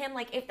don't know him.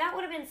 Like if that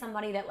would have been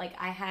somebody that like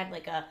I had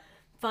like a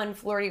fun,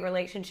 flirty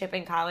relationship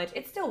in college,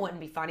 it still wouldn't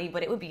be funny,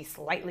 but it would be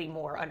slightly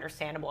more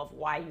understandable of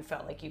why you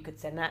felt like you could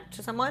send that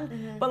to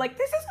someone. But like,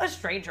 this is a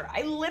stranger.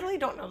 I literally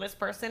don't know this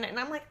person. And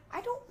I'm like,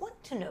 I don't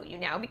want to know you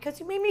now because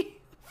you made me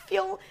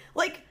feel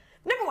like,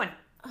 number one,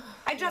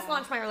 I just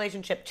launched my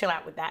relationship. Chill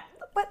out with that.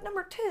 But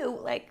number two,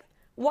 like,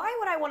 why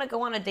would I want to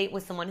go on a date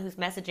with someone who's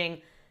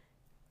messaging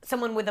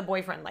someone with a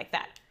boyfriend like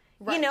that?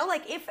 Right. You know,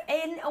 like if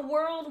in a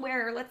world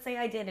where, let's say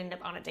I did end up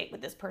on a date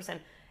with this person,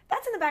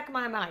 that's in the back of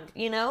my mind,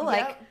 you know?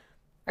 Like, Yep.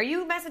 are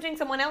you messaging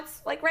someone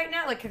else, like, right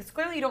now? Like, because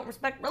clearly you don't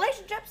respect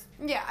relationships.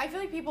 Yeah, I feel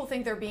like people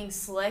think they're being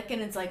slick,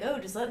 and it's like, oh,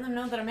 just letting them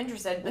know that I'm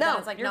interested. But No, then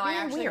it's like, you're no, I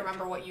being actually weird.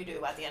 remember what you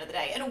do at the end of the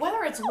day. And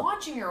whether it's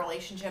launching your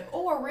relationship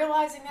or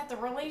realizing that the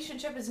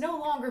relationship is no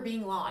longer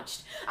being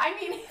launched. I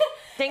mean,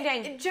 Ding,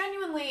 ding.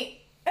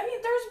 genuinely, I mean,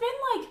 there's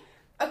been like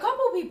a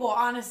couple people,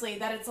 honestly,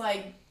 that it's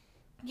like,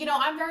 you know,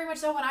 I'm very much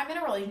so when I'm in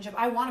a relationship,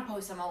 I want to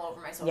post them all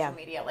over my social Yeah.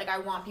 media. Like, I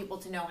want people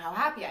to know how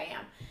happy I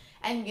am.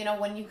 And, you know,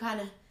 when you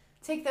kind of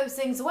take those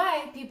things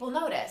away, people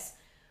notice.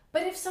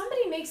 But if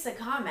somebody makes a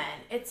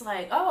comment, it's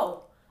like,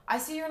 oh, I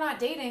see you're not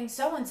dating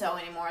so-and-so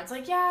anymore. It's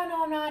like, yeah,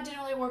 no, I'm not.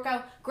 Didn't really work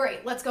out.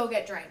 Great, let's go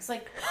get drinks.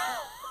 Like,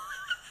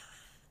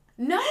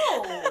 no.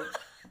 Relax.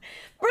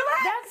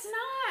 That's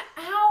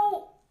not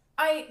how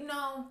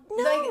no.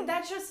 Like,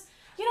 that's just,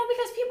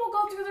 because people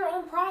go through their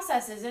own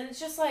processes, and it's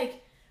just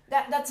like,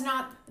 that's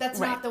not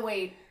the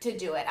way to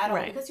do it at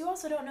all. Because you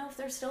also don't know if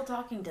they're still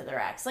talking to their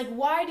ex. Like,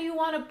 why do you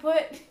want to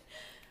put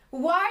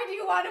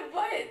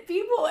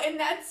people in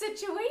that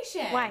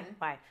situation? Why?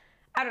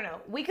 I don't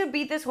know. We could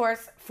beat this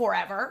horse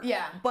forever.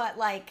 Yeah. But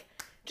like,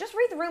 just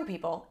read the room,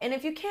 people. And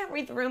if you can't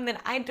read the room, then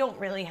I don't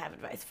really have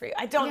advice for you.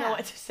 I don't know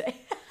what to say.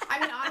 I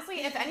mean,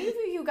 honestly, if any of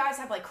you guys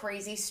have like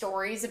crazy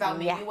stories about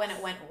maybe when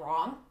it went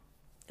wrong,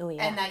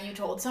 and that you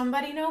told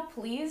somebody no,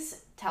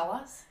 please tell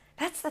us.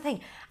 That's the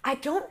thing. I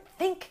don't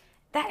think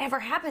that ever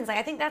happens. Like,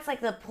 I think that's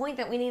like the point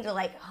that we need to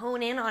like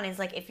hone in on is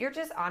like, if you're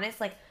just honest,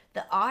 like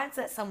the odds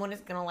that someone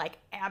is gonna like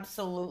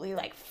absolutely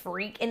like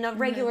freak in a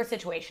regular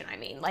situation. I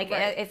mean, like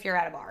if you're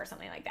at a bar or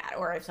something like that,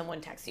 or if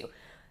someone texts you,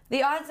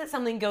 the odds that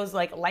something goes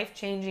like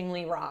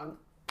life-changingly wrong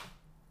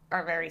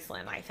are very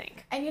slim, I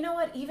think. And you know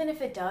what? Even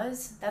if it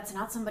does, that's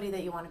not somebody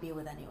that you want to be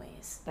with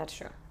anyways. That's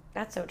true.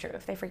 That's so true.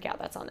 If they freak out,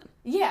 that's on them.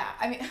 Yeah,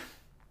 I mean,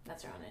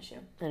 that's their own issue.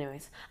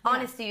 Anyways,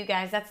 honesty, you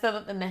guys. That's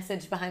the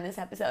message behind this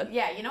episode.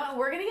 Yeah, you know what?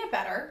 We're going to get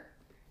better.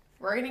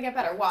 We're going to get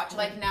better. Watch.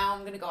 Like, now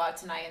I'm going to go out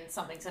tonight and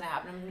something's going to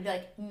happen. I'm going to be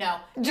like, no.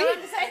 Do you know what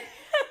I'm saying?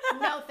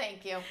 No,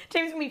 thank you.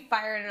 James going to be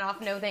firing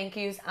off no thank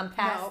yous. I'm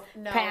pass.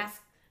 No. Pass.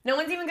 No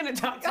one's even going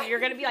to talk to you. You're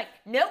going to be like,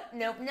 nope.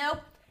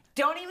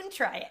 Don't even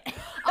try it.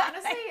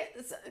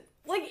 Honestly,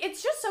 like,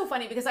 it's just so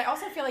funny because I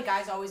also feel like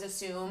guys always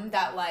assume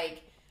that,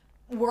 like,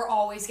 we're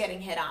always getting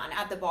hit on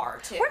at the bar,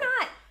 too. We're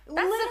not.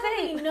 That's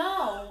Literally, the thing.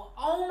 No.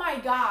 Oh my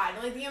God.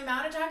 Like, the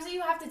amount of times that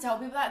you have to tell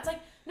people that, it's like,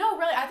 no,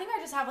 really, I think I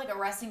just have, like, a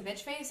resting bitch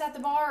face at the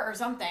bar or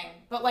something.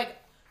 But, like,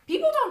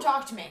 people don't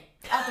talk to me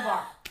at the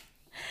bar.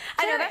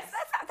 I know,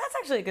 that's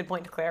actually a good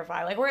point to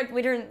clarify. Like,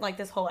 we're doing, like,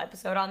 this whole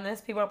episode on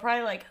this. People are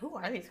probably like, who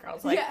are these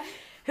girls? Like,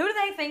 who do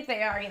they think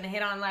they are getting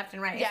hit on left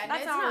and right? Yeah,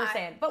 that's not what we're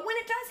saying. But when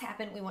it does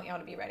happen, we want y'all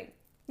to be ready.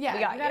 Yeah,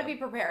 you gotta be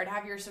prepared.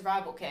 Have your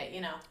survival kit,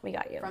 We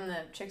got you. From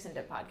the Chicks and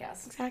Dip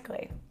podcast.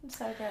 Exactly. It's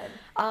so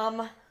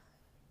good.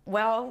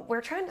 Well,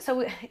 we're trying to, so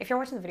if you're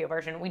watching the video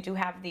version, we do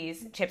have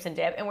these chips and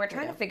dip, and we're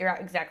trying to figure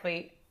out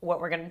exactly what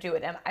we're going to do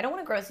with them. I don't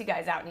want to gross you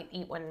guys out and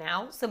eat one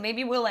now, so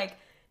maybe we'll, like,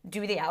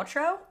 do the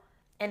outro,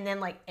 and then,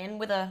 like, end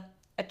with a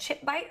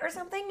chip bite or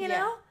something, you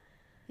know?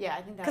 Yeah,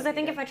 I think that Because I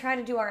think if I try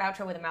to do our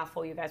outro with a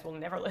mouthful, you guys will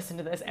never listen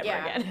to this ever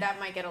again.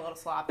 That might get a little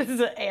sloppy. This is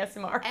an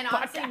ASMR And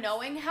honestly,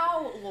 knowing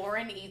how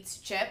Lauren eats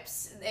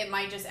chips, it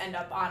might just end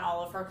up on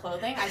all of her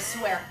clothing. I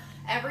swear.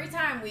 Every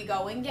time we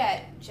go and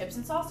get chips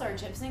and salsa or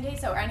chips and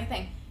queso or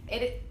anything,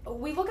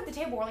 we look at the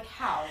table, we're like,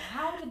 how?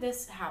 How did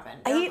this happen?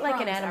 I eat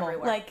like an animal.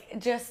 Everywhere. Like,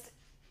 just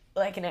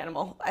like an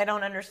animal. I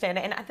don't understand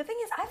it. And the thing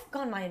is, I've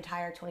gone my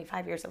entire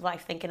 25 years of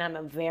life thinking I'm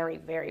a very,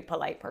 very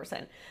polite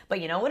person. But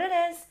you know what it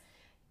is?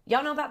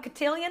 Y'all know about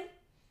cotillion?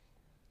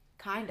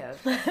 Kind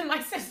of.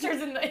 My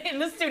sister's in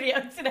the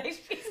studio today.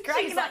 She's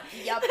cracking up.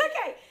 Like, yep.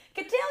 Okay.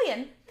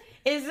 Cotillion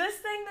is this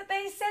thing that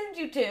they send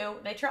you to.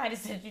 They try to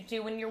send you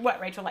to when you're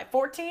what, Rachel? Like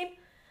 14?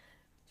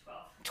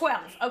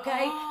 12,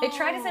 okay? Oh. They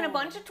try to send a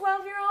bunch of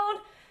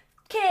 12-year-old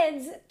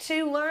kids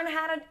to learn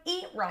how to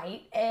eat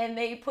right, and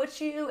they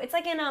put you, it's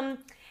like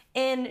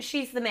in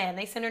She's the Man.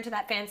 They send her to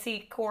that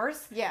fancy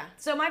course. Yeah.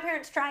 So my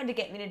parents tried to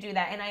get me to do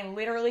that, and I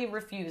literally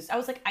refused. I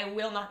was like, I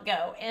will not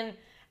go. And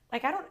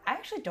like, I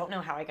actually don't know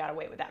how I got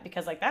away with that,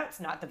 because like, that's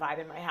not the vibe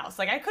in my house.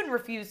 Like, I couldn't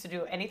refuse to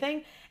do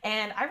anything,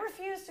 and I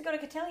refused to go to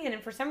cotillion,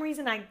 and for some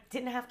reason I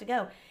didn't have to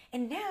go.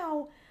 And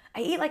now I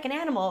eat like an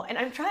animal, and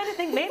I'm trying to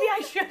think maybe I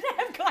should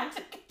have gone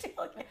to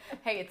cotillion.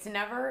 Hey, it's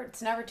never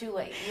too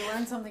late. You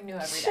learn something new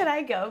every day. Should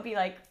I go be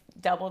like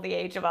double the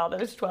age of all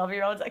those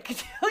 12-year-olds at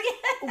cotillion?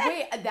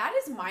 Wait, that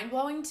is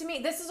mind-blowing to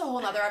me. This is a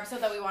whole other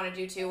episode that we want to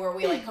do too, where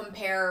we like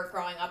compare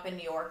growing up in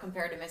New York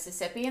compared to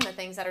Mississippi and the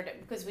things that are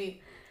different, because we,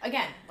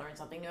 again, learn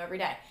something new every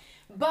day.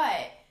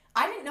 But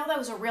I didn't know that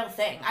was a real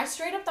thing. I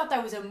straight up thought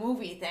that was a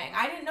movie thing.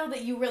 I didn't know that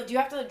do you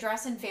have to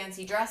dress in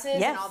fancy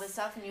dresses and all this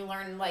stuff, and you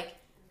learn like,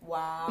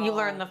 wow. You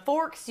learn the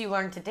forks, you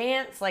learn to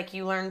dance, like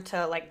you learn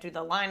to like do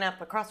the lineup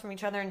across from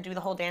each other and do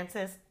the whole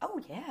dances.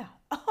 Oh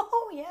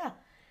yeah.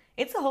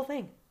 It's the whole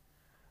thing.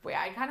 Wait,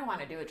 I kind of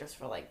want to do it just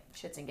for like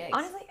shits and gigs.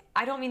 Honestly,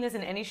 I don't mean this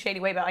in any shady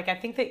way, but like I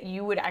think that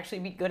you would actually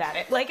be good at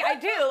it. Like I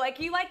do. Like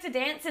you like to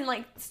dance and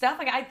like stuff.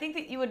 Like I think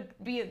that you would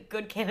be a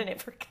good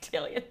candidate for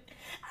cotillion.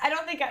 I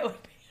don't think I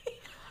would be.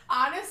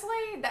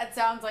 Honestly, that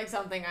sounds like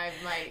something I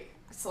might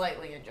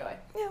slightly enjoy.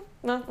 Yeah.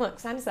 Well, look,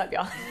 sign us up,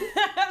 y'all.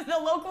 The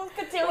local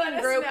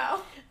cotillion group. Know.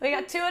 We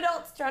got 2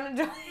 adults trying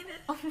to join.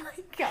 Oh my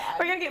God.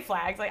 We're gonna get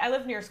flags. Like I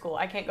live near school.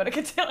 I can't go to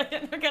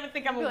cotillion. They're gonna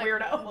think I'm a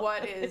weirdo.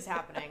 What is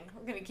happening?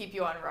 I'm gonna keep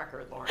you on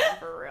record, Lauren,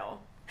 for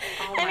real.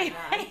 Oh my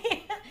God.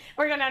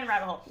 We're going down a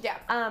rabbit hole. Yeah.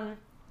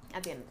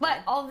 At the end of the But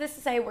day. all of this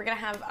to say, we're going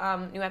to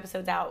have new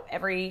episodes out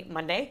every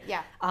Monday.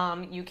 Yeah.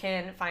 You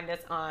can find us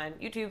on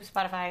YouTube,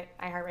 Spotify,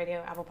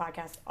 iHeartRadio, Apple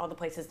Podcasts, all the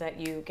places that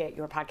you get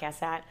your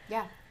podcasts at.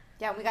 Yeah.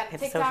 Yeah, we got a Hit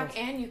TikTok,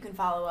 socials. and you can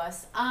follow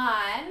us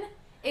on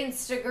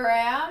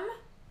Instagram,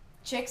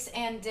 Chicks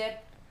and Dip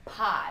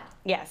Pod.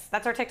 Yes,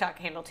 that's our TikTok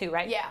handle too,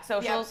 right? Yeah.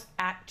 Socials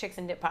at Chicks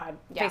and Dip Pod.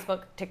 Yeah.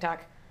 Facebook,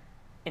 TikTok,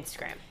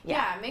 Instagram.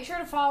 Yeah, make sure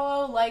to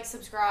follow, like,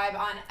 subscribe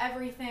on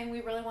everything.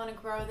 We really want to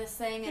grow this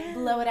thing and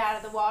blow it out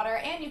of the water.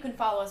 And you can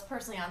follow us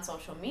personally on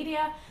social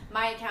media.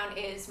 My account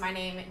is my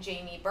name,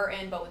 Jamie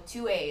Burton, but with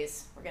 2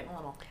 A's. We're getting a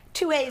little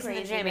 2 A's in the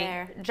Crazy Jamie.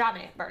 there.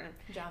 Jamie Burton.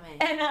 Jamie.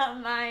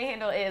 And my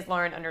handle is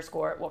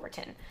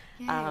Lauren_Wolverton.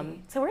 Yay.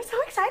 So we're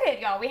so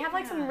excited, y'all. We have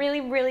like some Yeah.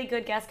 really, really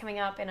good guests coming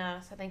up,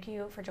 and so thank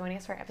you for joining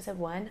us for episode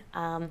 1.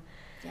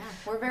 Yeah,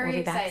 we're very We'll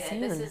be back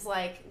excited. This soon. is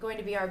like going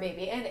to be our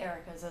baby and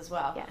Erica's as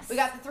well. Yes. We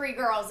got the 3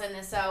 girls in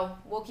this, so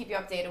we'll keep you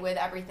updated with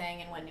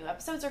everything and when new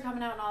episodes are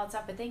coming out and all that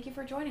stuff. But thank you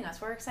for joining us.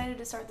 We're excited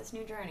to start this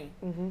new journey.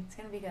 Mm-hmm. It's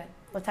gonna be good.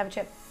 Let's have a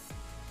chip.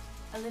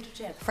 A little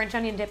chip. French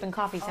onion dip and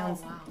coffee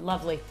sounds wow.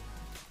 lovely.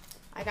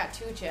 I got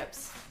 2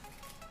 chips.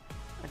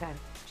 Okay.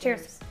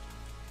 Cheers. Cheers.